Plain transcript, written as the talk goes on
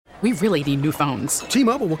We really need new phones.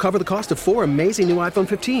 T-Mobile will cover the cost of 4 amazing new iPhone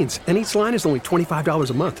 15s, and each line is only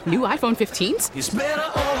 $25 a month. New iPhone 15s? It's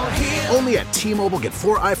better over here. Only at T-Mobile, get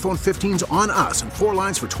 4 iPhone 15s on us and 4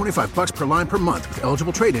 lines for $25 per line per month with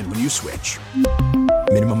eligible trade-in when you switch.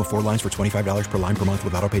 Minimum of 4 lines for $25 per line per month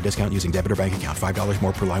with autopay discount using debit or bank account. $5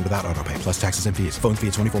 more per line without autopay, plus taxes and fees. Phone fee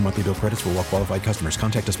at 24 monthly bill credits for well-qualified customers.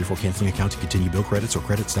 Contact us before canceling account to continue bill credits or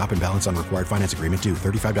credit stop and balance on required finance agreement due.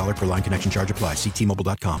 $35 per line connection charge applies. See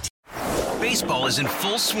T-Mobile.com. Baseball is in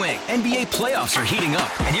full swing. NBA playoffs are heating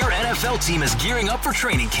up, and your NFL team is gearing up for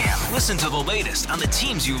training camp. Listen to the latest on the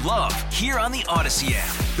teams you love here on the Odyssey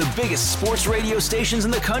app. The biggest sports radio stations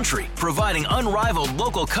in the country, providing unrivaled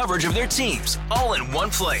local coverage of their teams, all in one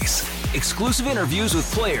place. Exclusive interviews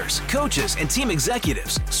with players, coaches, and team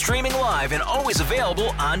executives, streaming live and always available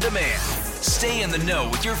on demand. Stay in the know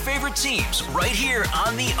with your favorite teams right here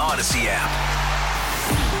on the Odyssey app.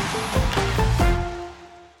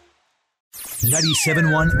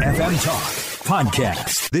 97.1 FM Talk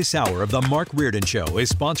Podcast. This hour of The Mark Reardon Show is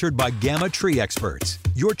sponsored by Gamma Tree Experts.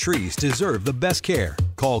 Your trees deserve the best care.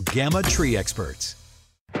 Call Gamma Tree Experts.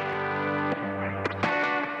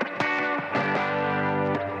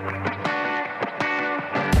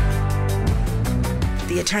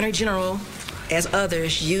 The Attorney General, as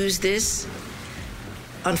others, used this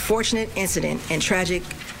unfortunate incident and tragic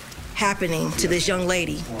happening to this young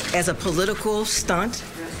lady as a political stunt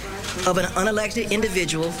of an unelected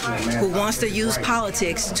individual who wants to use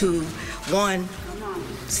politics to, one,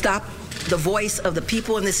 stop the voice of the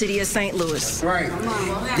people in the city of St. Louis. Right.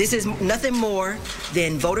 This is nothing more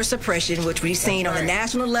than voter suppression, which we've seen on the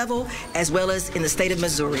national level as well as in the state of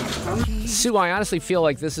Missouri. Sue, I honestly feel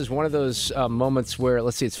like this is one of those moments where,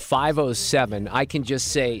 let's see, it's 5:07. I can just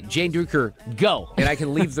say, Jane Druker, go, and I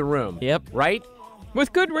can leave the room. Yep. Right?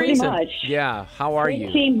 With good reason. Pretty much. Yeah. How are you?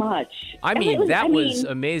 Pretty much. I mean, that was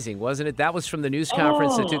amazing, wasn't it? That was from the news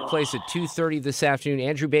conference that took place at 2:30 this afternoon.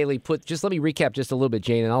 Andrew Bailey just let me recap just a little bit,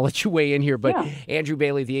 Jane, and I'll let you weigh in here. But Andrew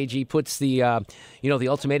Bailey, the AG, puts the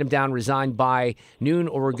ultimatum down, resign by noon,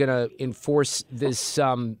 or we're going to enforce this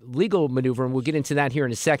legal maneuver, and we'll get into that here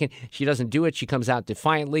in a second. She doesn't do it. She comes out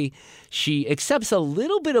defiantly. She accepts a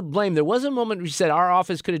little bit of blame. There was a moment where she said our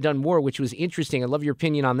office could have done more, which was interesting. I love your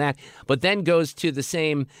opinion on that. But then goes to the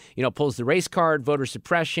same, pulls the race card, voter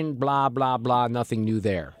suppression, blah, blah, blah, nothing new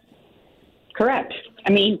there. Correct.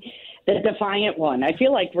 I mean, the defiant one. I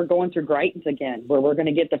feel like we're going through Greitens again, where we're going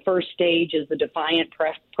to get the first stage is the defiant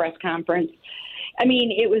press conference. I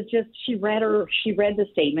mean, it was just, she read the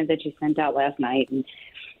statement that she sent out last night, and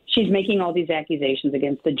she's making all these accusations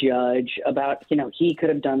against the judge about, he could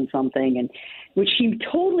have done something, and which she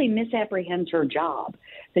totally misapprehends her job.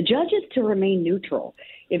 The judge is to remain neutral.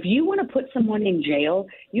 If you want to put someone in jail,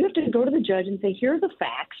 you have to go to the judge and say, here are the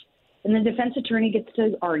facts, and the defense attorney gets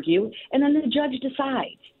to argue, and then the judge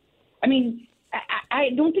decides. I mean,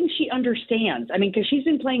 I don't think she understands. I mean, because she's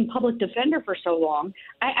been playing public defender for so long,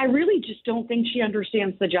 I really just don't think she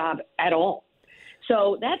understands the job at all.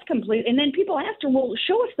 So that's complete. And then people asked her, well,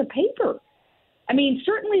 show us the paper. I mean,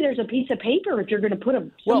 certainly there's a piece of paper if you're going to put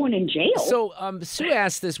someone in jail. So Sue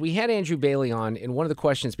asked this. We had Andrew Bailey on in one of the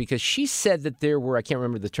questions because she said that there were, I can't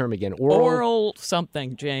remember the term again, oral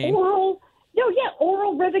something, Jane. Oral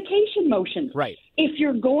revocation motions. Right. If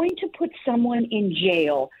you're going to put someone in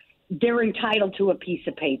jail, they're entitled to a piece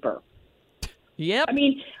of paper. Yep. I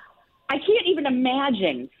mean, I can't even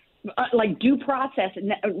imagine due process,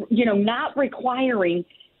 not requiring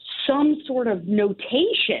some sort of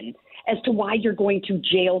notation as to why you're going to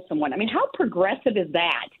jail someone. I mean, how progressive is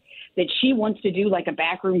that she wants to do like a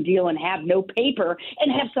backroom deal and have no paper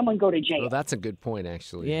and have someone go to jail? Well, that's a good point,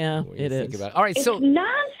 actually. Yeah, it is. About it. All right, it's so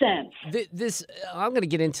nonsense. I'm going to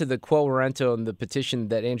get into the quo warranto and the petition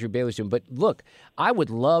that Andrew Bailey's doing. But look, I would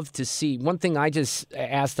love to see one thing. I just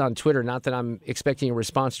asked on Twitter, not that I'm expecting a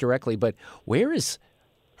response directly, but where is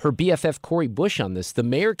her BFF Cori Bush on this? The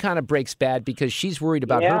mayor kind of breaks bad because she's worried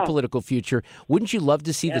about her political future. Wouldn't you love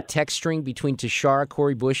to see the text string between Tashara,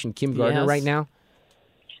 Cori Bush, and Kim Gardner right now?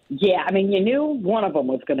 Yeah, I mean, you knew one of them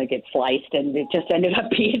was going to get sliced, and it just ended up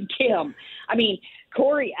being Kim. I mean,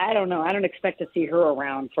 Cori, I don't know. I don't expect to see her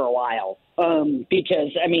around for a while because,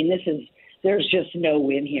 I mean, there's just no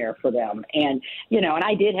win here for them. And, and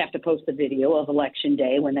I did have to post the video of Election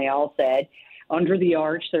Day when they all said, under the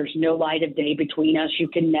arch, there's no light of day between us. You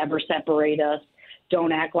can never separate us.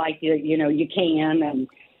 Don't act like you can. And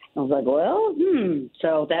I was like, well,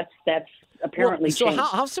 So that's apparently so changed.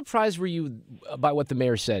 how surprised were you by what the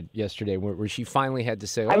mayor said yesterday, where she finally had to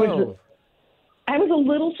say, I was a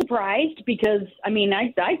little surprised because, I mean,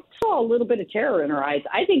 I saw a little bit of terror in her eyes.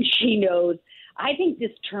 I think she knows I think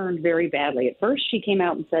this turned very badly. At first, she came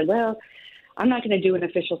out and said, well, I'm not going to do an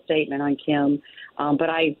official statement on Kim, but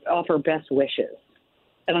I offer best wishes.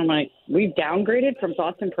 And I'm like, we've downgraded from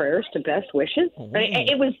thoughts and prayers to best wishes?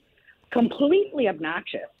 It was completely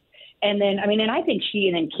obnoxious. And then, and I think she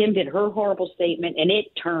and then Kim did her horrible statement, and it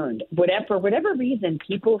turned. For whatever reason,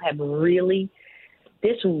 people have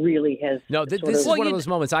this really has. No, this is one of those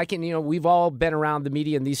moments. I can, we've all been around the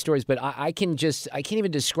media and these stories, but I can't even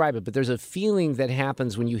describe it. But there's a feeling that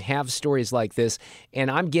happens when you have stories like this. And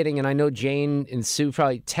I'm getting, and I know Jane and Sue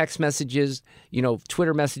probably text messages,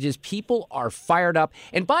 Twitter messages. People are fired up.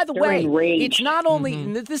 And by the way, it's not only,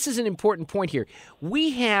 and this is an important point here. We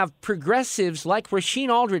have progressives like Rasheen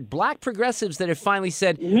Aldred, black progressives that have finally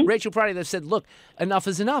said, Rachel Friday, that have said, look, enough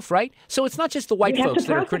is enough, right? So it's not just the white folks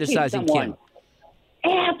that are criticizing Kim.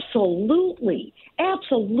 Absolutely. And,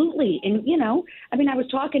 I was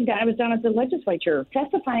down at the legislature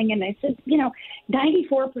testifying, and I said,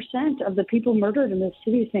 94% of the people murdered in the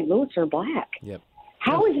city of St. Louis are black. Yep.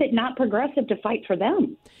 How is it not progressive to fight for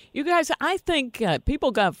them? You guys, I think people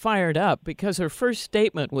got fired up because her first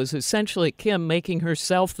statement was essentially Kim making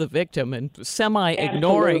herself the victim and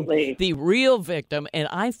semi-ignoring the real victim, and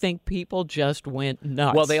I think people just went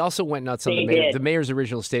nuts. Well, they also went nuts on the mayor's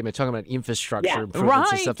original statement talking about infrastructure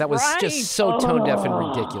improvements and stuff. That was just so tone-deaf and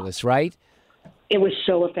ridiculous, right? It was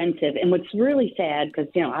so offensive. And what's really sad, because,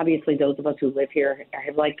 obviously those of us who live here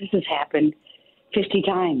are like, this has happened 50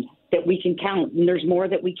 times. That we can count, and there's more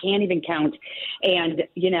that we can't even count. And,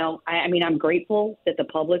 I'm grateful that the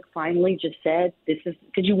public finally just said this is,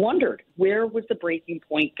 because you wondered, where was the breaking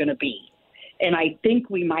point going to be? And I think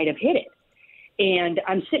we might have hit it. And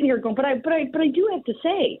I'm sitting here going, but I do have to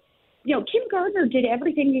say, Kim Gardner did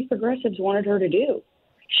everything these progressives wanted her to do.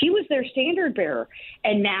 She was their standard bearer.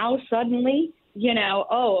 And now suddenly,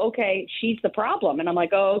 okay, she's the problem. And I'm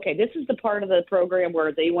like, okay, this is the part of the program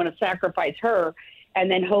where they want to sacrifice her and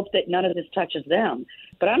then hope that none of this touches them.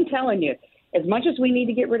 But I'm telling you, as much as we need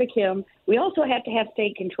to get rid of Kim, we also have to have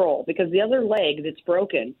state control, because the other leg that's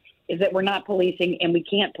broken is that we're not policing, and we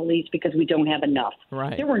can't police because we don't have enough.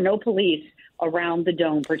 Right. There were no police around the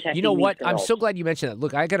dome protecting You know what? these girls. I'm so glad you mentioned that.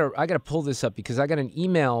 Look, I gotta pull this up because I got an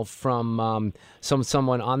email from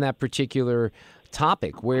someone on that particular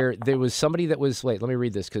topic where there was somebody that was, wait, let me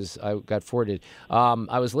read this because I got forwarded.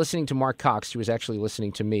 I was listening to Mark Cox. He was actually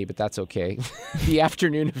listening to me, but that's okay. The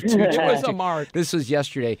afternoon of Tuesday. This was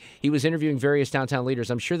yesterday. He was interviewing various downtown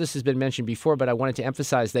leaders. I'm sure this has been mentioned before, but I wanted to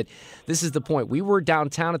emphasize that this is the point. We were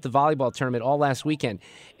downtown at the volleyball tournament all last weekend,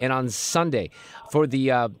 and on Sunday for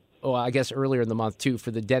the I guess earlier in the month, too,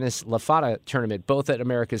 for the Dennis LaFata tournament, both at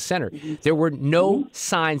America's Center. There were no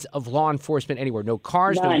signs of law enforcement anywhere, no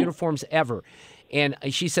cars, no uniforms ever. And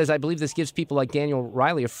she says, I believe this gives people like Daniel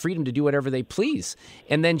Riley a freedom to do whatever they please.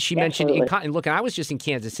 And then she mentioned, and look, I was just in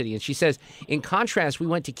Kansas City, and she says, in contrast, we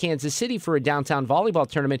went to Kansas City for a downtown volleyball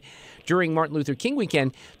tournament during Martin Luther King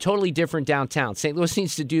weekend, totally different downtown. St. Louis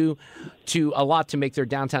needs to do a lot to make their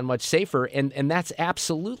downtown much safer, and that's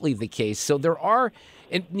absolutely the case. So there are,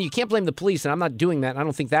 and you can't blame the police, and I'm not doing that, and I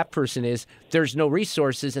don't think that person is. There's no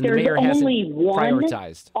resources, and the mayor hasn't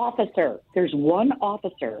prioritized. There's one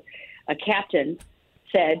officer. A captain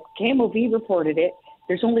said, KMOV reported it,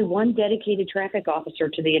 there's only one dedicated traffic officer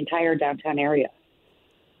to the entire downtown area.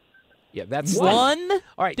 Yeah, that's one.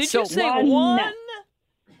 All right. Did you say one?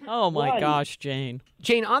 Oh, my gosh, Jane.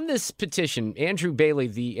 Jane, on this petition, Andrew Bailey,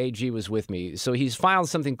 the AG, was with me. So he's filed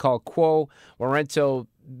something called Quo Warranto.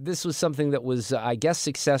 This was something that was, I guess,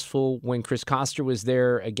 successful when Chris Koster was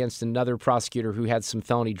there against another prosecutor who had some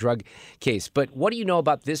felony drug case. But what do you know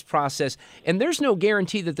about this process? And there's no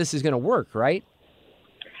guarantee that this is going to work, right?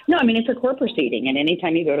 No, it's a court proceeding. And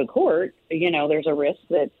anytime you go to court, there's a risk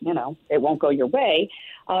that, it won't go your way.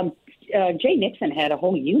 Jay Nixon had a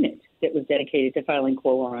whole unit that was dedicated to filing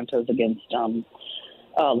quo warrantos against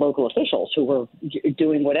local officials who were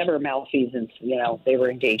doing whatever malfeasance, they were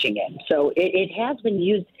engaging in. So it has been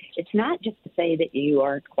used. It's not just to say that you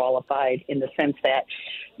aren't qualified in the sense that,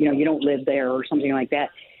 you don't live there or something like that.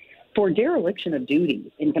 For dereliction of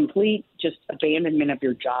duty and complete just abandonment of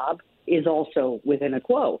your job is also within a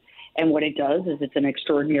quo. And what it does is it's an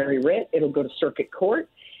extraordinary writ. It'll go to circuit court.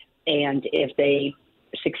 And if they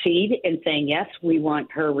succeed in saying, yes, we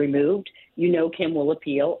want her removed, Kim will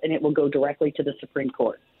appeal, and it will go directly to the Supreme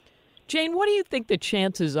Court. Jane, what do you think the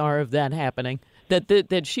chances are of that happening,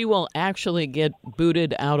 that she will actually get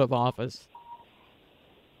booted out of office?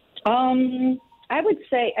 I would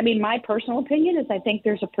say, my personal opinion is I think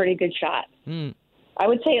there's a pretty good shot. I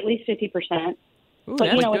would say at least 50%. Ooh, but,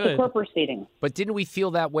 that's it's good. a court proceeding. But didn't we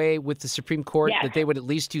feel that way with the Supreme Court, Yes. that they would at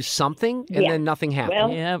least do something, and then nothing happened?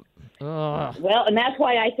 Well, Yep. Well, and that's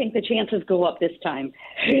why I think the chances go up this time.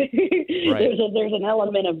 There's an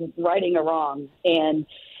element of righting a wrong, and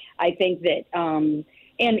I think that.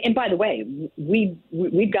 And by the way,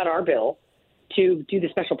 we've got our bill to do the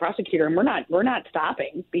special prosecutor, and we're not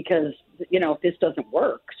stopping because if this doesn't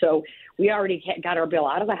work. So we already got our bill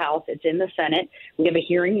out of the House. It's in the Senate. We have a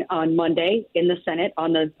hearing on Monday in the Senate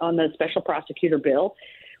on the special prosecutor bill.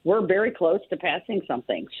 We're very close to passing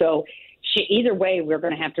something. So either way, we're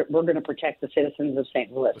going to protect the citizens of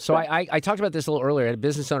St. Louis. So I talked about this a little earlier. I had a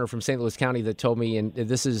business owner from St. Louis County that told me, and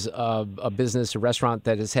this is a business, a restaurant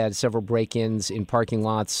that has had several break-ins in parking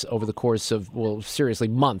lots over the course of, seriously,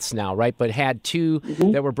 months now, right? But had two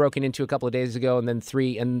that were broken into a couple of days ago, and then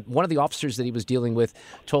three. And one of the officers that he was dealing with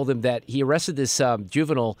told him that he arrested this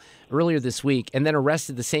juvenile earlier this week and then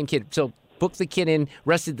arrested the same kid. So booked the kid in,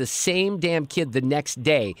 arrested the same damn kid the next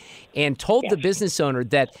day, and told the business owner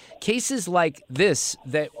that cases like this,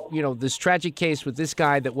 this tragic case with this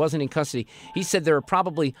guy that wasn't in custody, he said there are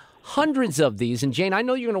probably hundreds of these. And Jane, I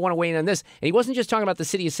know you're going to want to weigh in on this. And he wasn't just talking about the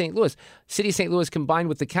city of St. Louis. City of St. Louis combined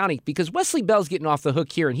with the county, because Wesley Bell's getting off the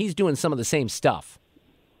hook here, and he's doing some of the same stuff.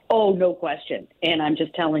 Oh, no question. And I'm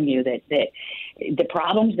just telling you that the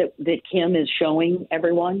problems that Kim is showing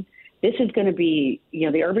everyone, this is going to be,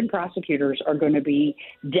 the urban prosecutors are going to be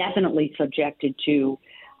definitely subjected to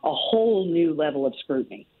a whole new level of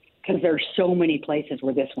scrutiny because there's so many places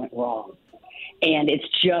where this went wrong. And it's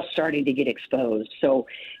just starting to get exposed. So,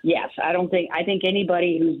 yes, I think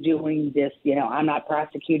anybody who's doing this, I'm not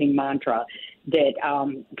prosecuting mantra,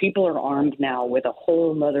 that people are armed now with a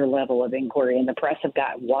whole other level of inquiry, and the press have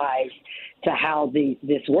gotten wise to how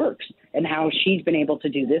this works and how she's been able to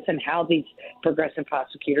do this and how these progressive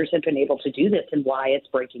prosecutors have been able to do this and why it's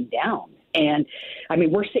breaking down. And,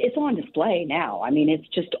 it's on display now. It's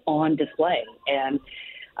just on display. And,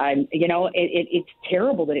 it's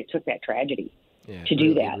terrible that it took that tragedy to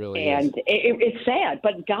do that. Really and it's sad,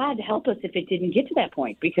 but God help us if it didn't get to that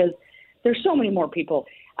point, because there's so many more people.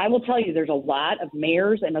 I will tell you, there's a lot of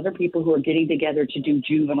mayors and other people who are getting together to do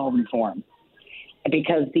juvenile reform,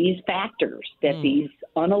 because these factors that these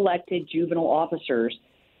unelected juvenile officers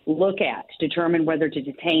look at to determine whether to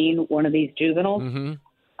detain one of these juveniles,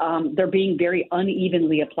 they're being very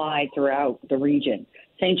unevenly applied throughout the region.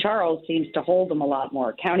 St. Charles seems to hold them a lot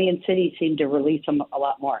more. County and city seem to release them a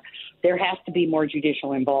lot more. There has to be more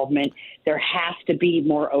judicial involvement. There has to be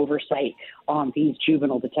more oversight on these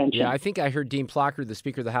juvenile detentions. Yeah, I think I heard Dean Plocker, the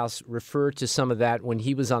Speaker of the House, refer to some of that when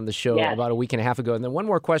he was on the show about a week and a half ago. And then one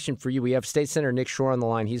more question for you. We have State Senator Nick Shore on the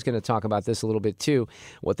line. He's going to talk about this a little bit, too,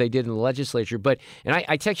 what they did in the legislature. And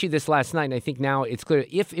I texted you this last night, and I think now it's clear,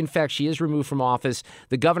 if, in fact, she is removed from office,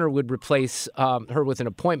 the governor would replace her with an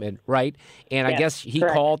appointment, right? And I guess he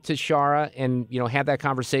called to Shara and, had that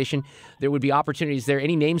conversation. There would be opportunities there.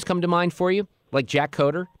 Any names come to mind for you, like Jack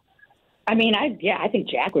Coder? I think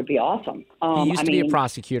Jack would be awesome. He used to be a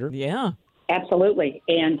prosecutor. Yeah. Absolutely.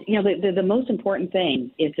 And, the most important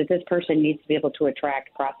thing is that this person needs to be able to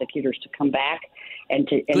attract prosecutors to come back and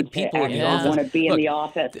to good people in the office. Want to be in the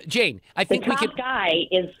office. Jane, I think the top guy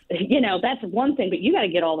is, that's one thing, but you got to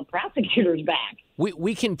get all the prosecutors back.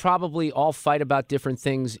 We can probably all fight about different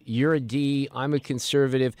things. You're a D, I'm a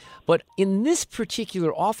conservative. But in this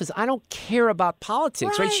particular office, I don't care about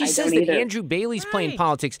politics, right? She says that Andrew Bailey's playing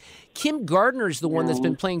politics. Kim Gardner's the one that's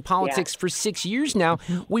been playing politics for 6 years now.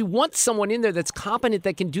 We want someone in there that's competent,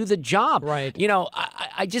 that can do the job. Right.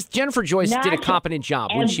 Jennifer Joyce did a competent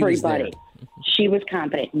job when she was there. She was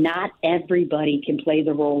competent. Not everybody can play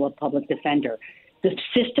the role of public defender. The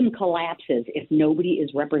system collapses if nobody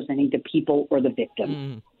is representing the people or the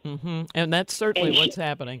victim. Mm-hmm. And that's certainly what's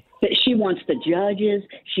happening. But she wants the judges,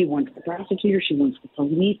 she wants the prosecutors, she wants the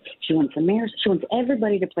police, she wants the mayors, she wants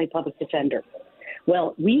everybody to play public defender.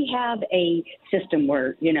 Well, we have a system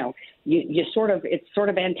where, it's sort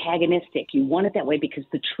of antagonistic. You want it that way because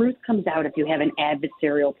the truth comes out if you have an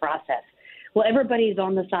adversarial process. Well, everybody's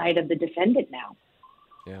on the side of the defendant now.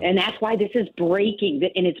 Yeah. And that's why this is breaking,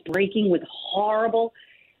 and it's breaking with horrible,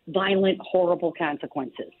 violent, horrible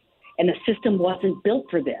consequences. And the system wasn't built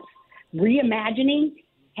for this. Reimagining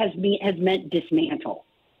has meant dismantle.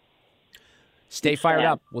 Stay fired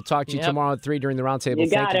up. We'll talk to you tomorrow at 3 during the roundtable.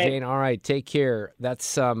 Thank you, Jane. All right, take care. That's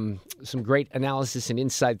some great analysis and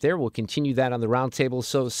insight there. We'll continue that on the roundtable.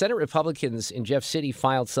 So Senate Republicans in Jeff City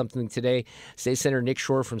filed something today. State Senator Nick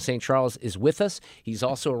Shore from St. Charles is with us. He's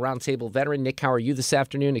also a roundtable veteran. Nick, how are you this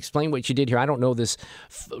afternoon? Explain what you did here. I don't know this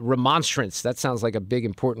remonstrance. That sounds like a big,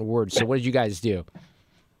 important word. So what did you guys do?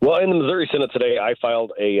 Well, in the Missouri Senate today, I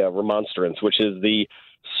filed a remonstrance, which is the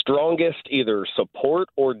strongest either support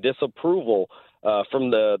or disapproval from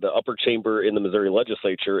the upper chamber in the Missouri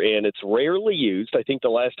legislature, and it's rarely used. I think the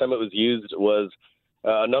last time it was used was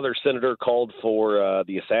another senator called for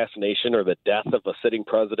the assassination or the death of a sitting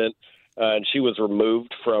president, and she was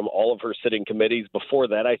removed from all of her sitting committees. Before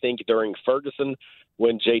that, I think during Ferguson,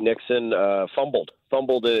 when Jay Nixon fumbled,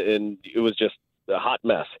 and it was just a hot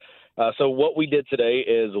mess. So what we did today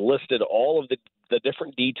is listed all of the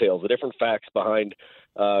different details, the different facts behind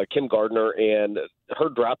Kim Gardner and her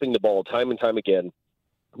dropping the ball time and time again,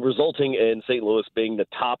 resulting in St. Louis being the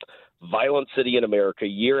top violent city in America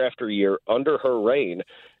year after year under her reign.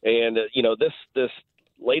 And, this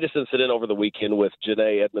latest incident over the weekend with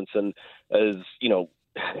Janae Edmondson is,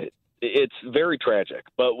 it's very tragic.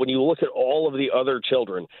 But when you look at all of the other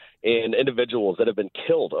children and individuals that have been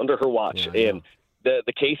killed under her watch and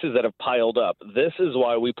the cases that have piled up, this is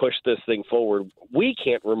why we push this thing forward. We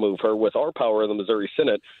can't remove her with our power in the Missouri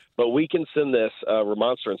Senate, but we can send this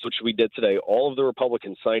remonstrance, which we did today. All of the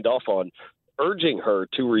Republicans signed off on, urging her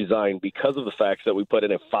to resign because of the facts that we put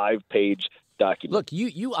in a 5-page document. Look,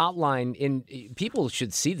 you outline, and people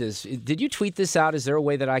should see this. Did you tweet this out? Is there a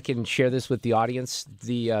way that I can share this with the audience?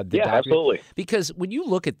 The document? Absolutely. Because when you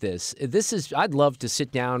look at this is, I'd love to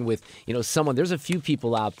sit down with, someone. There's a few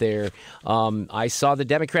people out there. I saw the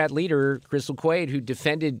Democrat leader, Crystal Quaid, who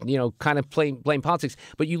defended, kind of blame politics.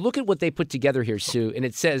 But you look at what they put together here, Sue, and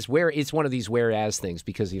it says it's one of these whereas things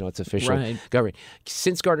because, it's official government.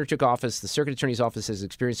 Since Gardner took office, the Circuit Attorney's Office has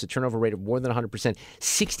experienced a turnover rate of more than 100%.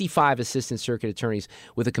 65 assistant circuit attorneys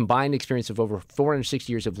with a combined experience of over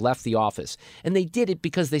 460 years have left the office. And they did it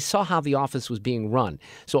because they saw how the office was being run.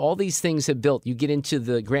 So all these things have built. You get into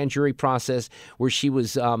the grand jury process where she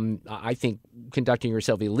was, I think, conducting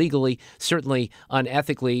herself illegally, certainly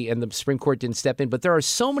unethically, and the Supreme Court didn't step in. But there are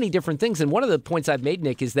so many different things. And one of the points I've made,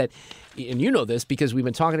 Nick, is that, and you know this because we've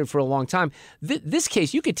been talking to it for a long time, this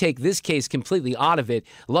case, you could take this case completely out of it.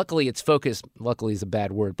 Luckily, it's focused, luckily is a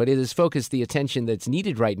bad word, but it has focused the attention that's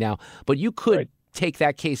needed right now. But you could take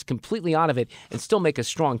that case completely out of it and still make a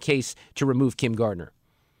strong case to remove Kim Gardner.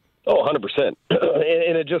 Oh, 100%.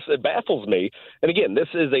 And it baffles me. And again, this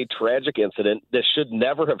is a tragic incident. This should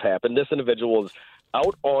never have happened. This individual was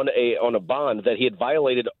out on a bond that he had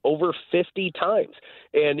violated over 50 times.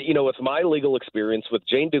 And, with my legal experience, with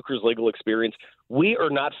Jane Duker's legal experience, we are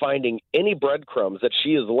not finding any breadcrumbs that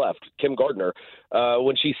she has left, Kim Gardner,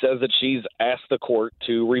 when she says that she's asked the court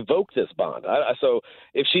to revoke this bond. So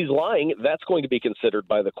if she's lying, that's going to be considered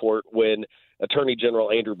by the court when Attorney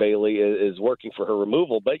General Andrew Bailey is working for her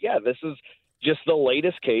removal. But, yeah, this is just the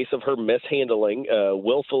latest case of her mishandling,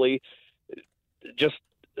 willfully just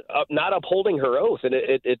not upholding her oath. And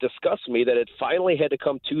it disgusts me that it finally had to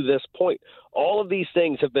come to this point. All of these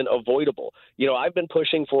things have been avoidable. I've been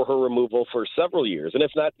pushing for her removal for several years. And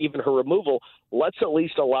if not even her removal, let's at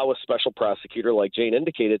least allow a special prosecutor like Jane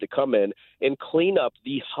indicated to come in and clean up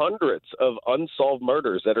the hundreds of unsolved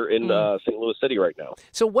murders that are in St. Louis City right now.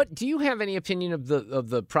 So what do you have any opinion of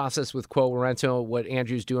the process with Quo Warranto, what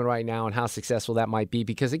Andrew's doing right now and how successful that might be?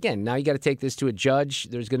 Because, again, now you got to take this to a judge.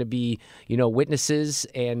 There's going to be, witnesses,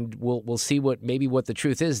 and we'll see what the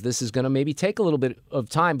truth is. This is going to maybe take a little bit of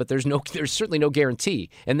time, but there's certainly no guarantee.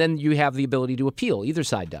 And then you have the ability to appeal. Either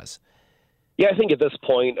side does. Yeah, I think at this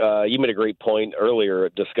point, you made a great point earlier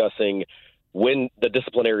discussing when the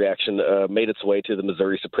disciplinary action made its way to the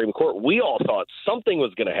Missouri Supreme Court. We all thought something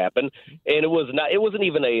was going to happen, and it wasn't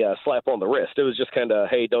even a slap on the wrist. It was just kind of,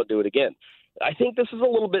 hey, don't do it again. I think this is a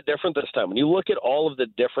little bit different this time. When you look at all of the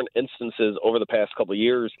different instances over the past couple of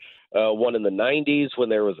years, one in the 90s when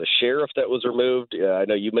there was a sheriff that was removed. I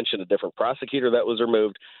know you mentioned a different prosecutor that was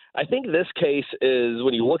removed. I think this case is,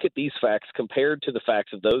 when you look at these facts compared to the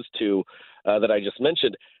facts of those two that I just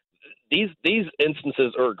mentioned, these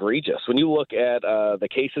instances are egregious. When you look at the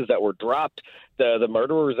cases that were dropped, the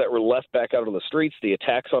murderers that were left back out on the streets, the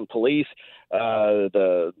attacks on police,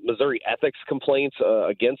 the Missouri ethics complaints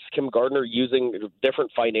against Kim Gardner using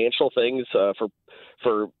different financial things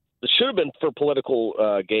for should have been for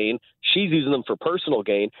political gain. She's using them for personal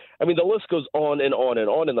gain. I mean, the list goes on and on and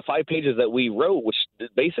on. In the 5 pages that we wrote, which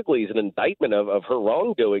basically is an indictment of her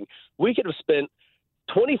wrongdoing, we could have spent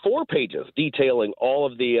 24 pages detailing all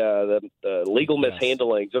of the legal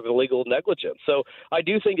mishandlings or the legal negligence. So I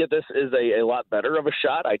do think that this is a lot better of a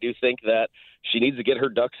shot. I do think that she needs to get her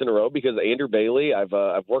ducks in a row because Andrew Bailey, I've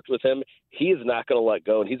worked with him. He is not going to let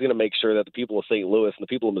go, and he's going to make sure that the people of St. Louis and the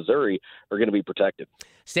people of Missouri are going to be protected.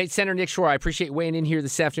 State Senator Nick Shore, I appreciate weighing in here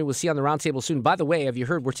this afternoon. We'll see you on the roundtable soon. By the way, have you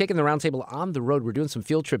heard, we're taking the roundtable on the road. We're doing some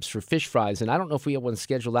field trips for fish fries, and I don't know if we have one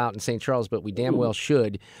scheduled out in St. Charles, but we damn well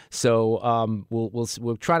should. So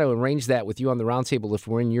we'll try to arrange that with you on the roundtable if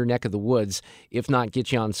we're in your neck of the woods. If not,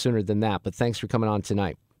 get you on sooner than that. But thanks for coming on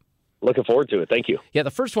tonight. Looking forward to it. Thank you. Yeah, the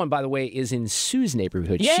first one, by the way, is in Sue's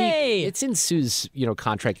neighborhood. Yay! It's in Sue's,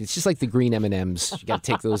 contract. It's just like the green M&Ms. You got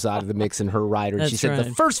to take those out of the mix in her rider. That's she said right.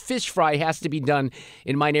 the first fish fry has to be done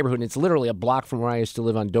in my neighborhood. And it's literally a block from where I used to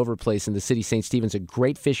live on Dover Place in the city, St. Stephen's. A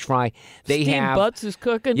great fish fry. Steve Butts is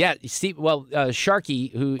cooking. Yeah, Steve. Well,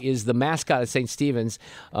 Sharky, who is the mascot of St. Stephen's.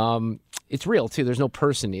 It's real, too. There's no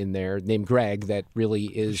person in there named Greg that really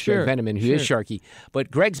is Greg Veneman, who is Sharky. But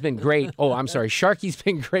Greg's been great. Oh, I'm sorry. Sharky's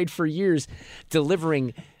been great for years,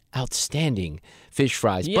 delivering outstanding fish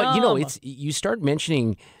fries. Yum. But, you start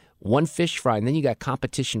mentioning one fish fry, and then you got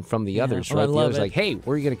competition from the others, right? I The love others it. like, hey,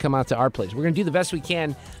 where are you going to come out to our place? We're going to do the best we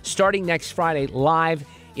can starting next Friday live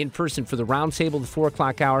in person for the roundtable, the 4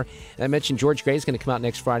 o'clock hour. And I mentioned George Gray is going to come out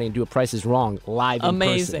next Friday and do a Price is Wrong live in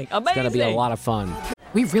person. It's going to be a lot of fun.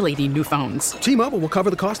 We really need new phones. T-Mobile will cover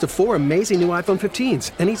the cost of 4 amazing new iPhone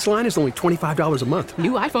 15s, and each line is only $25 a month.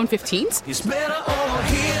 New iPhone 15s? It's better over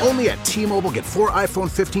here. Only at T-Mobile, get 4 iPhone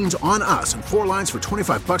 15s on us and 4 lines for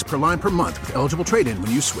 $25 per line per month with eligible trade-in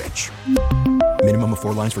when you switch. Minimum of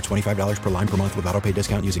 4 lines for $25 per line per month with autopay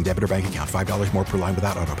discount using debit or bank account. $5 more per line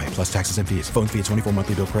without autopay, plus taxes and fees. Phone fee at 24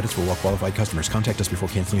 monthly bill credits for well-qualified customers. Contact us before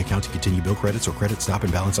canceling account to continue bill credits or credit stop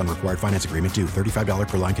and balance on required finance agreement due. $35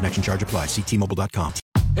 per line connection charge applies. See T-Mobile.com.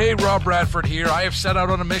 Hey, Rob Bradford here. I have set out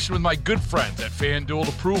on a mission with my good friends at FanDuel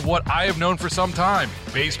to prove what I have known for some time.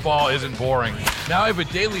 Baseball isn't boring. Now I have a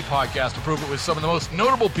daily podcast to prove it with some of the most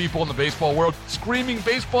notable people in the baseball world, screaming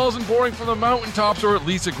baseball isn't boring from the mountaintops or at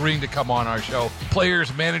least agreeing to come on our show.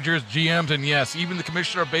 Players, managers, GMs, and yes, even the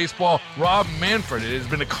commissioner of baseball, Rob Manfred. It has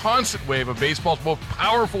been a constant wave of baseball's most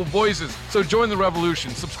powerful voices. So join the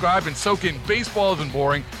revolution. Subscribe and soak in Baseball Isn't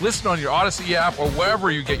Boring. Listen on your Odyssey app or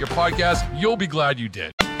wherever you get your podcast. You'll be glad you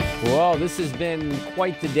did. Well, this has been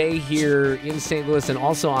quite the day here in St. Louis and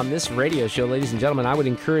also on this radio show. Ladies and gentlemen, I would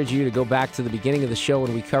encourage you to go back to the beginning of the show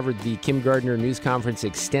when we covered the Kim Gardner news conference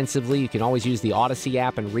extensively. You can always use the Odyssey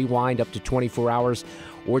app and rewind up to 24 hours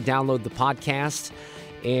or download the podcast.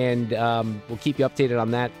 And we'll keep you updated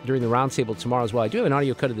on that during the roundtable tomorrow as well. I do have an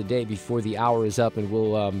audio cut of the day before the hour is up, and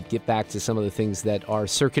we'll get back to some of the things that our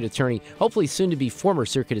circuit attorney, hopefully soon to be former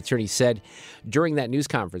circuit attorney, said during that news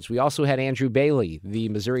conference. We also had Andrew Bailey, the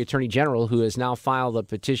Missouri Attorney General, who has now filed a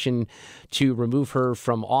petition to remove her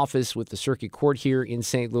from office with the circuit court here in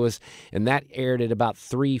St. Louis, and that aired at about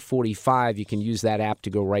 3:45. You can use that app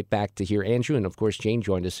to go right back to hear Andrew, and of course Jane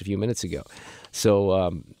joined us a few minutes ago.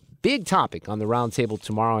 So big topic on the roundtable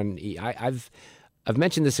tomorrow, and I've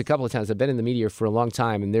mentioned this a couple of times. I've been in the media for a long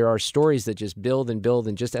time, and there are stories that just build and build,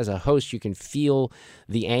 and just as a host, you can feel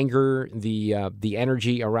the anger, the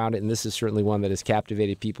energy around it, and this is certainly one that has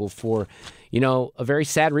captivated people for, a very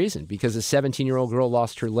sad reason, because a 17-year-old girl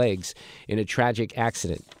lost her legs in a tragic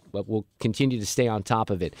accident. But we'll continue to stay on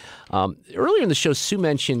top of it. Earlier in the show, Sue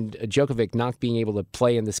mentioned Djokovic not being able to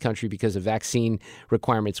play in this country because of vaccine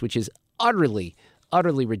requirements, which is utterly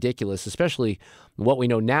ridiculous, especially what we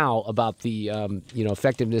know now about the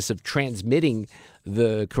effectiveness of transmitting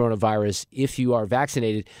the coronavirus if you are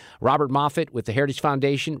vaccinated. Robert Moffat with the Heritage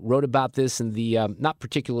Foundation wrote about this in the not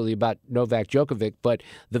particularly about Novak Djokovic, but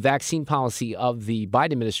the vaccine policy of the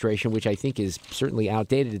Biden administration, which I think is certainly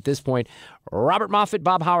outdated at this point. Robert Moffat,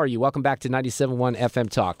 Bob, how are you? Welcome back to 97.1 FM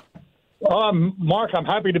Talk. Mark, I'm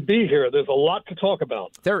happy to be here. There's a lot to talk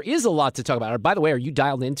about. There is a lot to talk about. By the way, are you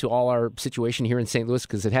dialed into all our situation here in St. Louis?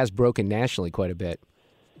 Because it has broken nationally quite a bit.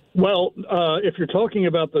 Well, if you're talking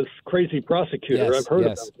about this crazy prosecutor, I've heard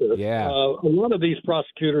about this. Yeah. A lot of these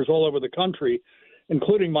prosecutors all over the country,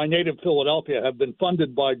 including my native Philadelphia, have been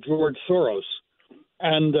funded by George Soros.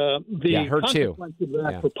 And the consequence of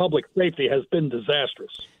that for public safety has been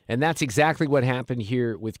disastrous. And that's exactly what happened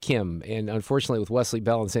here with Kim, and unfortunately with Wesley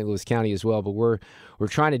Bell in St. Louis County as well. But we're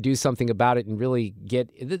trying to do something about it and really get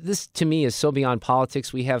this. To me, is so beyond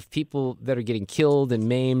politics. We have people that are getting killed and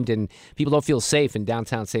maimed, and people don't feel safe in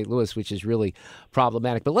downtown St. Louis, which is really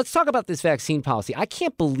problematic. But let's talk about this vaccine policy. I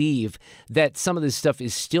can't believe that some of this stuff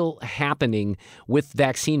is still happening with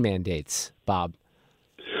vaccine mandates, Bob.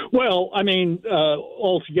 Well, I mean,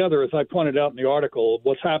 altogether, as I pointed out in the article,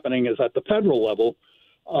 what's happening is at the federal level,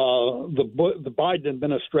 the Biden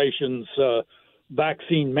administration's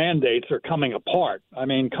vaccine mandates are coming apart. I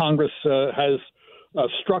mean, Congress has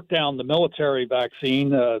struck down the military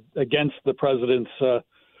vaccine against the president's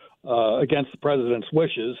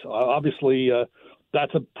wishes. Obviously,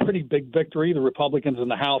 that's a pretty big victory. The Republicans in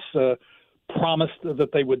the House promised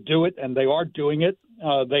that they would do it, and they are doing it.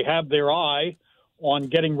 They have their eye on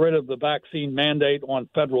getting rid of the vaccine mandate on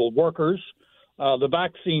federal workers. The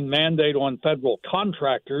vaccine mandate on federal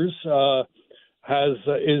contractors is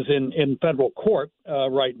in federal court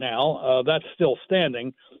right now. That's still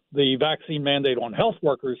standing. The vaccine mandate on health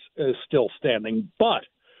workers is still standing. But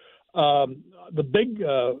the big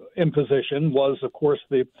imposition was, of course,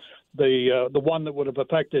 the one that would have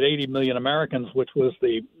affected 80 million Americans, which was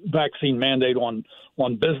the vaccine mandate on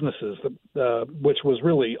businesses, which was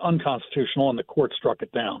really unconstitutional, and the court struck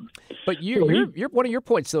it down. But one of your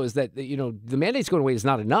points, though, is that the mandate's going away is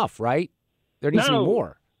not enough, right? There needs to be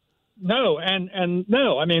more. No, and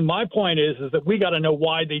no. I mean, my point is that we got to know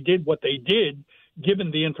why they did what they did,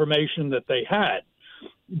 given the information that they had.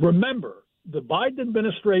 Remember, the Biden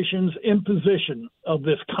administration's imposition of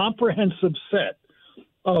this comprehensive set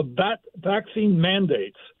of vaccine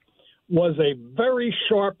mandates was a very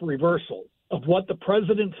sharp reversal of what the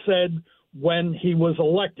president said when he was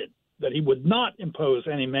elected, that he would not impose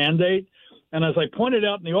any mandate. And as I pointed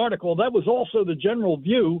out in the article, that was also the general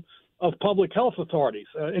view of public health authorities,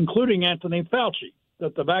 including Anthony Fauci,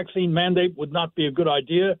 that the vaccine mandate would not be a good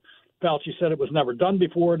idea. Fauci said it was never done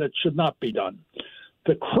before and it should not be done.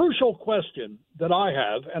 The crucial question that I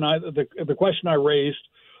have, and the question I raised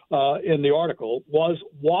in the article, was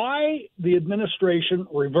why the administration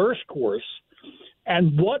reversed course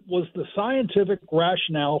and what was the scientific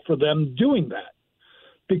rationale for them doing that?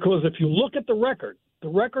 Because if you look at the record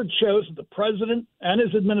shows that the president and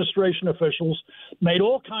his administration officials made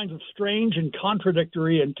all kinds of strange and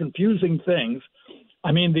contradictory and confusing things.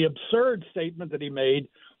 I mean, the absurd statement that he made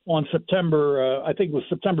on September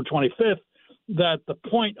 25th, that the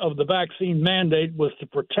point of the vaccine mandate was to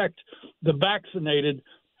protect the vaccinated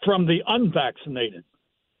from the unvaccinated.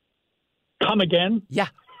 Come again? Yeah,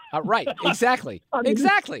 right. Exactly.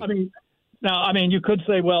 Exactly. I mean, you could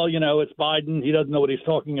say, well, it's Biden. He doesn't know what he's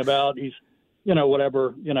talking about. He's,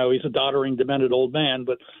 whatever. He's a doddering, demented old man.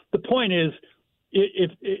 But the point is,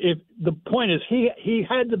 he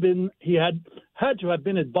had to have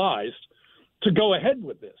been advised to go ahead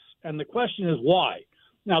with this. And the question is why.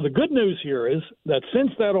 Now, the good news here is that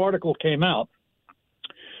since that article came out,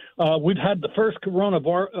 we've had the first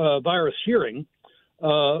coronavirus hearing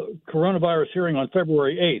on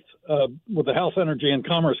February 8th with the House Energy and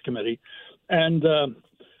Commerce Committee. And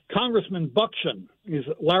Congressman Buckshon, he's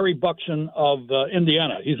Larry Buckshon of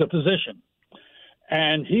Indiana. He's a physician.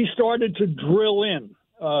 And he started to drill in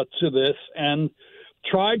to this and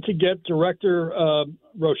tried to get Director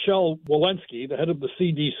Rochelle Walensky, the head of the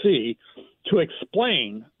CDC, to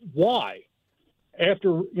explain why,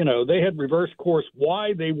 after they had reversed course,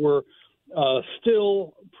 why they were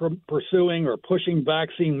still pursuing or pushing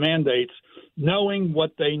vaccine mandates, knowing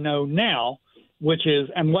what they know now, which is,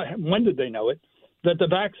 and when did they know it, that the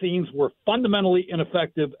vaccines were fundamentally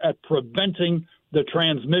ineffective at preventing the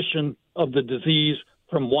transmission of the disease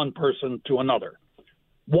from one person to another.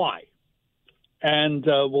 Why? And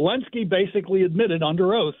Walensky basically admitted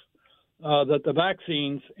under oath that the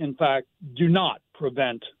vaccines, in fact, do not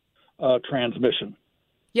prevent transmission.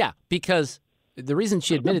 Yeah, because the reason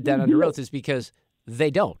she admitted that under oath is because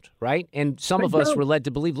they don't, right? And some of us were led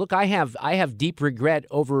to believe, look, I have deep regret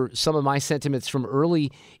over some of my sentiments from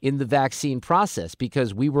early in the vaccine process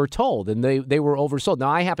because we were told and they were oversold. Now,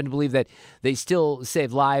 I happen to believe that they still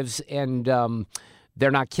save lives and they're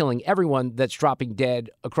not killing everyone that's dropping dead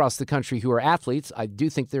across the country who are athletes. I do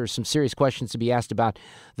think there are some serious questions to be asked about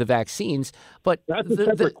the vaccines. But that's a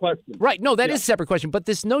separate question. Right. No, that is a separate question. But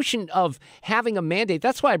this notion of having a mandate,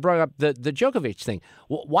 that's why I brought up the Djokovic thing.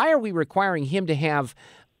 Why are we requiring him to have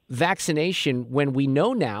vaccination when we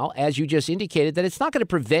know now, as you just indicated, that it's not going to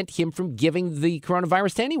prevent him from giving the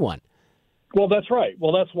coronavirus to anyone? Well, that's right.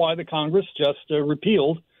 Well, that's why the Congress just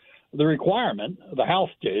repealed the requirement, the House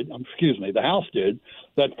did,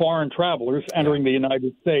 that foreign travelers entering the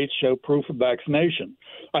United States show proof of vaccination.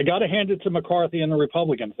 I got to hand it to McCarthy and the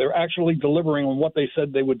Republicans. They're actually delivering on what they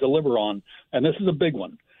said they would deliver on, and this is a big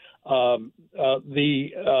one. The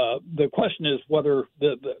question is whether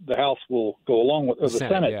the House will go along with, or the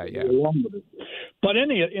Senate will go along with it. But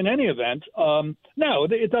in any event, no,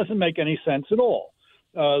 it doesn't make any sense at all.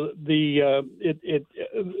 If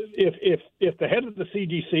the head of the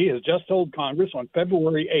CDC has just told Congress on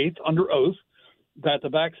February 8th under oath that the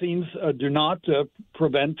vaccines do not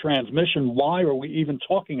prevent transmission, why are we even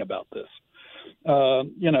talking about this? The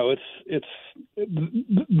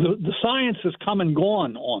science has come and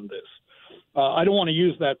gone on this. I don't want to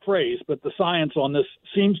use that phrase, but the science on this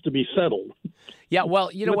seems to be settled. Yeah,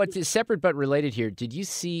 well, you know what? Separate but related here. Did you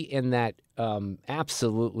see in that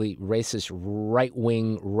absolutely racist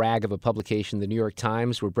right-wing rag of a publication, the New York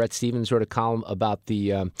Times, where Bret Stephens wrote a column about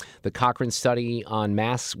the Cochrane study on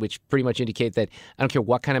masks, which pretty much indicate that I don't care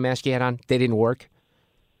what kind of mask you had on, they didn't work?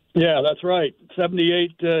 Yeah, that's right.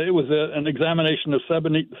 78. It was an examination of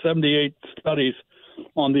 78 studies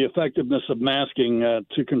on the effectiveness of masking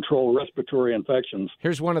to control respiratory infections.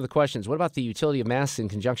 Here's one of the questions. What about the utility of masks in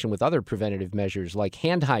conjunction with other preventative measures like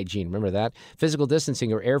hand hygiene? Remember that? Physical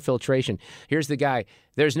distancing or air filtration. Here's the guy.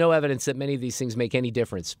 There's no evidence that many of these things make any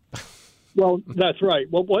difference. Well, that's right.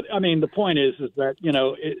 Well, the point is that,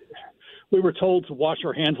 we were told to wash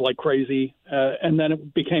our hands like crazy, and then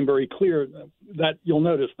it became very clear that you'll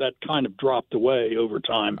notice that kind of dropped away over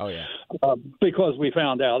time. Oh yeah, because we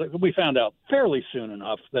found out fairly soon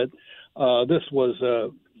enough that this was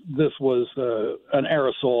an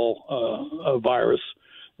aerosol virus.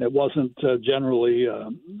 It wasn't generally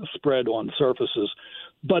spread on surfaces.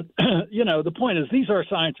 But the point is, these are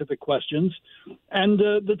scientific questions, and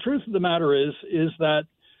the truth of the matter is that.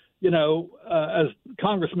 As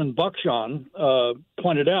Congressman Buckshon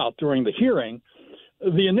pointed out during the hearing,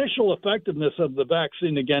 the initial effectiveness of the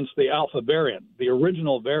vaccine against the Alpha variant, the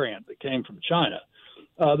original variant that came from China,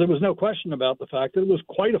 there was no question about the fact that it was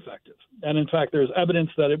quite effective. And in fact, there's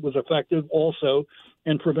evidence that it was effective also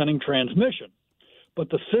in preventing transmission.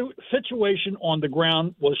 But the situation on the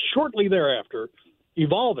ground was shortly thereafter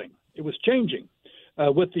evolving. It was changing.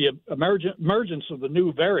 With the emergence of the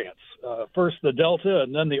new variants, first the Delta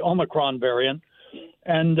and then the Omicron variant.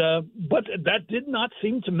 But that did not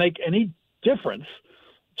seem to make any difference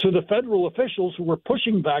to the federal officials who were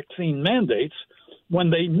pushing vaccine mandates when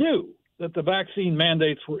they knew that the vaccine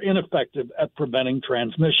mandates were ineffective at preventing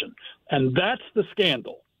transmission. And that's the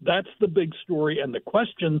scandal. That's the big story. And the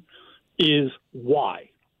question is why?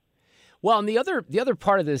 Well, and the other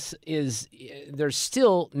part of this is there's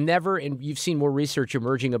still never, and you've seen more research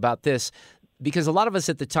emerging about this, because a lot of us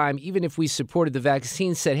at the time, even if we supported the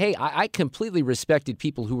vaccine, said, hey, I completely respected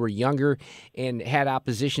people who were younger and had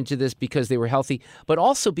opposition to this because they were healthy, but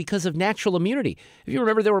also because of natural immunity. If you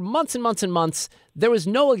remember, there were months and months and months, there was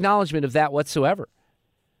no acknowledgement of that whatsoever.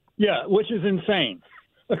 Yeah, which is insane.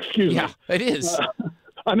 Excuse me. Yeah, it is.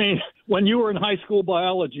 When you were in high school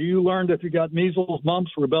biology, you learned if you got measles,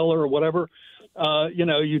 mumps, rubella, or whatever,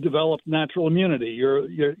 you developed natural immunity. Your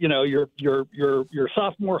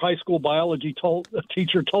sophomore high school biology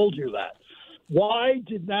teacher told you that. Why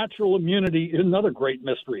did natural immunity? Another great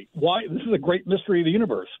mystery. Why? This is a great mystery of the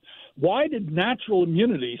universe. Why did natural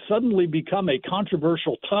immunity suddenly become a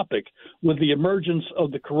controversial topic with the emergence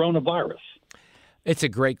of the coronavirus? It's a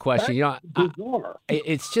great question.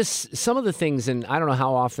 It's just some of the things, and I don't know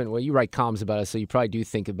how often. Well, you write columns about it, so you probably do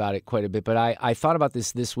think about it quite a bit. But I thought about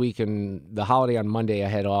this week, and the holiday on Monday I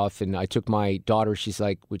had off, and I took my daughter. She's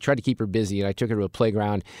like, we tried to keep her busy, and I took her to a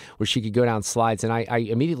playground where she could go down slides. And I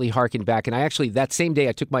immediately harkened back, and I actually that same day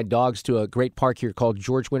I took my dogs to a great park here called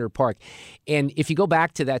George Winter Park. And if you go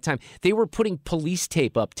back to that time, they were putting police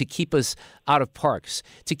tape up to keep us out of parks,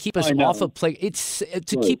 to keep us off of play. It's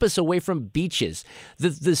to keep us away from beaches.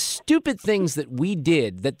 The stupid things that we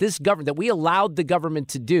did, that we allowed the government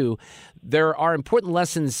to do, there are important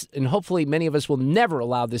lessons, and hopefully many of us will never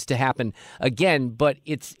allow this to happen again, but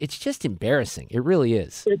it's just embarrassing. It really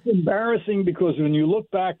is. It's embarrassing because when you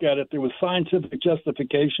look back at it, there was scientific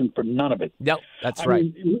justification for none of it. Yep, that's right.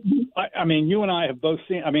 You and I have both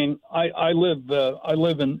seen, I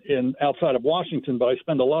live in outside of Washington, but I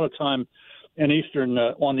spend a lot of time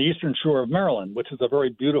on the eastern shore of Maryland, which is a very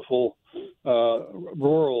beautiful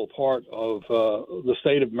rural part of the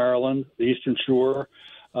state of Maryland, the eastern shore,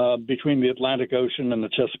 between the Atlantic Ocean and the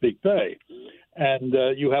Chesapeake Bay. And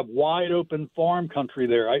you have wide open farm country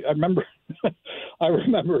there. I remember I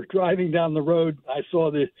remember driving down the road. I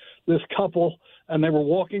saw this couple, and they were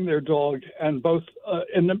walking their dog, and both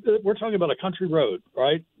we're talking about a country road,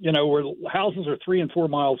 right? Where houses are 3 and 4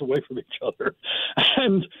 miles away from each other,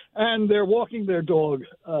 and they're walking their dog,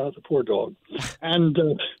 the poor dog, and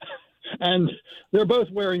they're both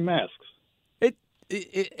wearing masks.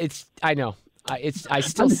 It's I know. I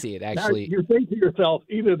still see it, actually. You think to yourself,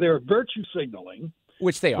 either they're virtue signaling,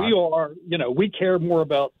 which they are. We are, we care more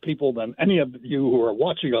about people than any of you who are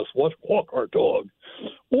watching us walk our dog,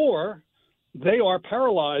 or they are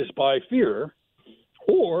paralyzed by fear,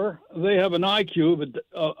 or they have an IQ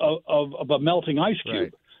of a melting ice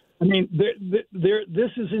cube. I mean,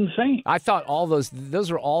 this is insane. I thought all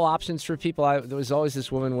those were all options for people. There was always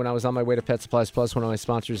this woman when I was on my way to Pet Supplies Plus, one of my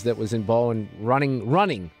sponsors, that was in Bowen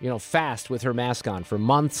running, fast with her mask on for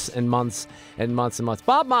months and months and months and months.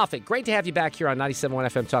 Bob Moffitt, great to have you back here on 97.1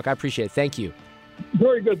 FM Talk. I appreciate it. Thank you.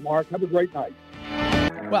 Very good, Mark. Have a great night.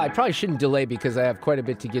 Well, I probably shouldn't delay because I have quite a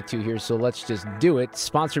bit to get to here, so let's just do it.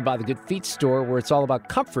 Sponsored by the Good Feet Store, where it's all about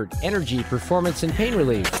comfort, energy, performance, and pain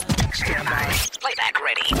relief. Stand by. Playback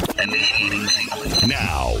ready.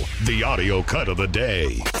 Now, the audio cut of the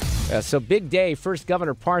day. So big day. First,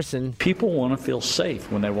 Governor Parson. People want to feel safe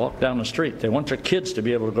when they walk down the street. They want their kids to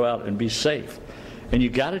be able to go out and be safe. And you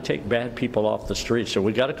got to take bad people off the street. So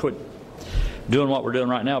we got to quit doing what we're doing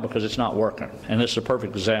right now because it's not working. And this is a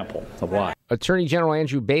perfect example of why. Attorney General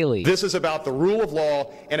Andrew Bailey. This is about the rule of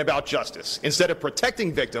law and about justice. Instead of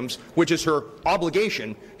protecting victims, which is her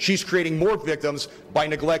obligation, she's creating more victims by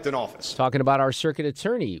neglect in office. Talking about our circuit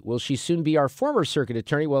attorney. Will she soon be our former circuit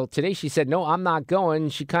attorney? Well, today she said, no, I'm not going.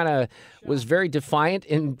 She kind of was very defiant,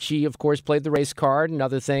 and she, of course, played the race card and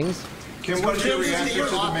other things. Kim, what's your reaction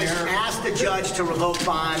to the mayor? Asked the judge to revoke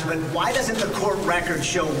bond, but why doesn't the court record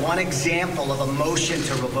show one example of a motion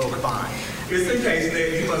to revoke bond? It's the case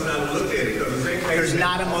that you must not have looked at it. There's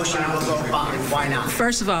not a motion to revoke bond. Why not?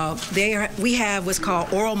 First of all, we have what's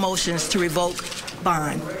called oral motions to revoke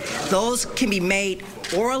bond. Those can be made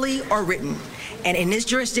orally or written. And in this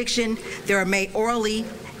jurisdiction, they are made orally,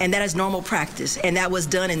 and that is normal practice. And that was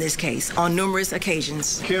done in this case on numerous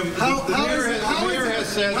occasions. Kim, the mayor has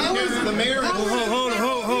said, the mayor has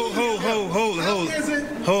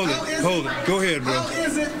Hold it. Go ahead, bro.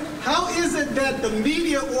 How is it that the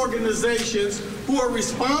media organizations who are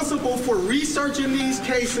responsible for researching these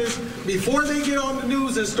cases before they get on the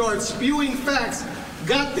news and start spewing facts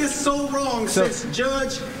got this so wrong since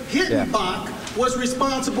Judge Hittenbach was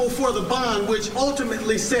responsible for the bond, which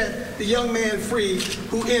ultimately set the young man free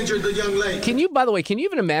who injured the young lady? By the way, can you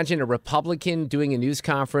even imagine a Republican doing a news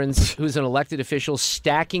conference who's an elected official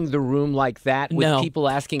stacking the room like that with people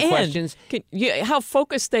asking questions? How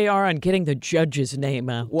focused they are on getting the judge's name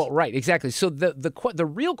out. Well, right, exactly. So the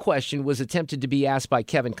real question was attempted to be asked by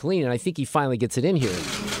Kevin Killeen, and I think he finally gets it in here.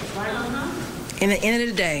 In the end of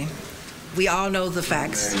the day, we all know the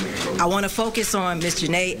facts. I want to focus on Ms.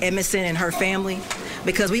 Janae Edmondson and her family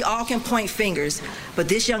because we all can point fingers, but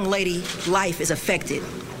this young lady's life is affected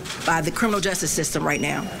by the criminal justice system right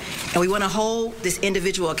now. And we want to hold this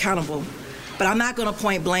individual accountable. But I'm not going to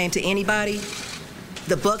point blame to anybody.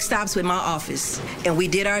 The buck stops with my office, and we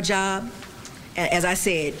did our job. And as I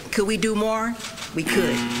said, could we do more? We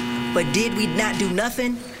could. But did we not do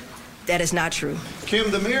nothing? That is not true. Kim,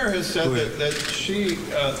 the mayor has said that she,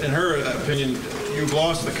 in her opinion, you've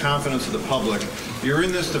lost the confidence of the public. You're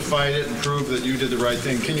in this to fight it and prove that you did the right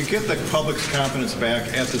thing. Can you get the public's confidence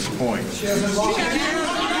back at this point?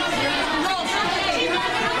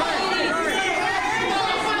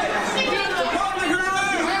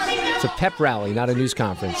 It's a pep rally, not a news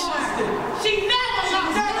conference. Did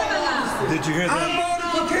you hear that?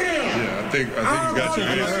 I think you got your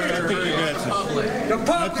answer.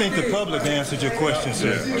 I think the public answered your question,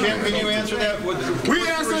 sir. Kim, can you answer that? We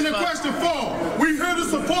answering the question for. We here to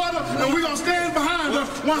support her, and we're going to stand behind her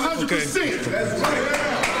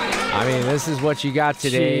 100%. I mean, this is what you got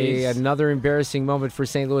today. Jeez. Another embarrassing moment for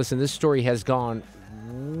St. Louis, and this story has gone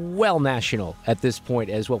well national at this point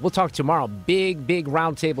as well. We'll talk tomorrow. Big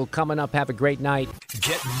roundtable coming up. Have a great night.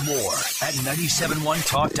 Get more at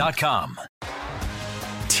 971talk.com.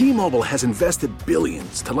 T-Mobile has invested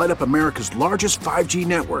billions to light up America's largest 5G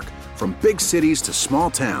network, from big cities to small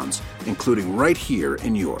towns, including right here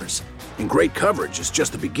in yours. And great coverage is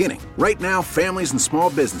just the beginning. Right now, families and small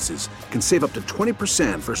businesses can save up to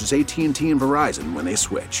 20% versus AT&T and Verizon when they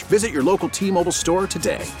switch. Visit your local T-Mobile store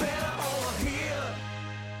today.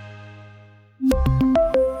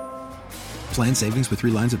 Plan savings with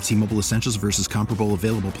 3 lines of T-Mobile Essentials versus comparable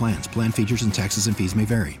available plans. Plan features and taxes and fees may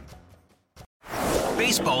vary.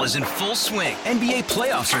 Baseball is in full swing. NBA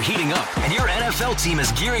playoffs are heating up, and your NFL team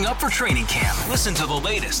is gearing up for training camp. Listen to the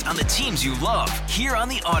latest on the teams you love here on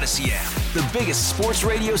the Odyssey app. The biggest sports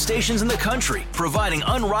radio stations in the country, providing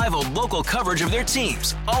unrivaled local coverage of their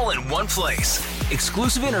teams, all in one place.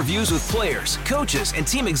 Exclusive interviews with players, coaches, and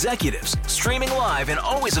team executives, streaming live and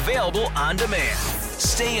always available on demand.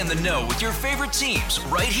 Stay in the know with your favorite teams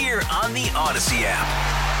right here on the Odyssey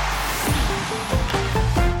app.